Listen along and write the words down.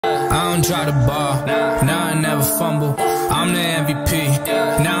don't drop the ball. Now I never fumble. I'm the MVP.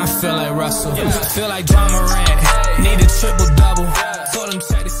 Now I feel like Russell. Feel like John Morant. Need a triple-double. Told him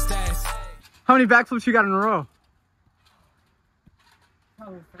check the stats. How many backflips you got in a row?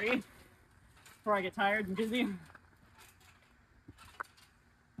 Probably 3. Before I get tired and dizzy.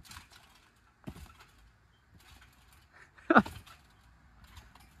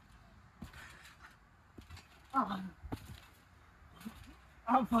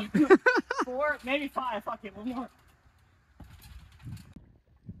 Oh, fuck. 4, maybe 5. Fuck it, one more.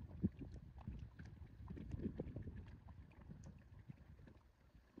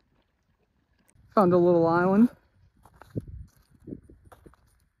 Found a little island.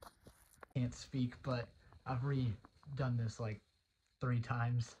 Can't speak, but I've redone this like 3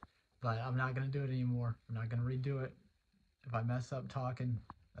 times, but I'm not going to do it anymore. I'm not going to redo it. If I mess up talking,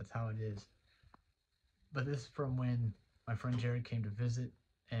 that's how it is. But this is from when my friend Jared came to visit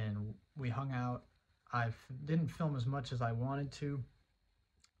and we hung out. I didn't film as much as I wanted to.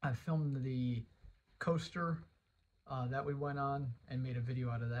 I filmed the coaster that we went on and made a video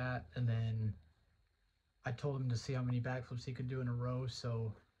out of that, and then I told him to see how many backflips he could do in a row,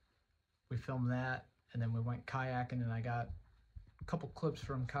 so we filmed that, and then we went kayaking, and I got a couple clips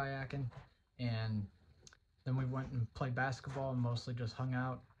from kayaking, and then we went and played basketball and mostly just hung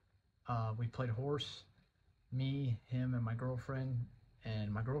out. We played horse, me, him, and my girlfriend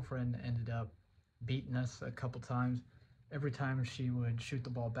ended up beating us a couple times. Every time she would shoot the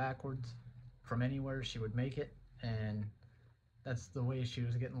ball backwards from anywhere, she would make it, and that's the way she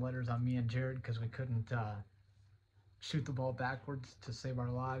was getting letters on me and Jared, because we couldn't shoot the ball backwards to save our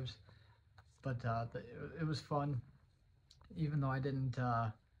lives. But it was fun, even though I didn't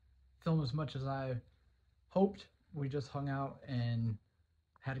film as much as I hoped. We just hung out and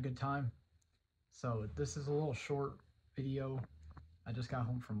had a good time. So this is a little short video. I just got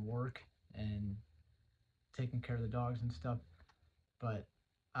home from work and taking care of the dogs and stuff, but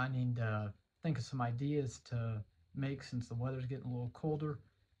I need to think of some ideas to make since the weather's getting a little colder.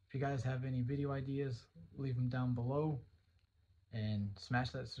 If you guys have any video ideas, leave them down below, and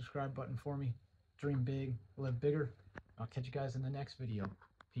smash that subscribe button for me. Dream big, live bigger. I'll catch you guys in the next video.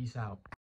 Peace out.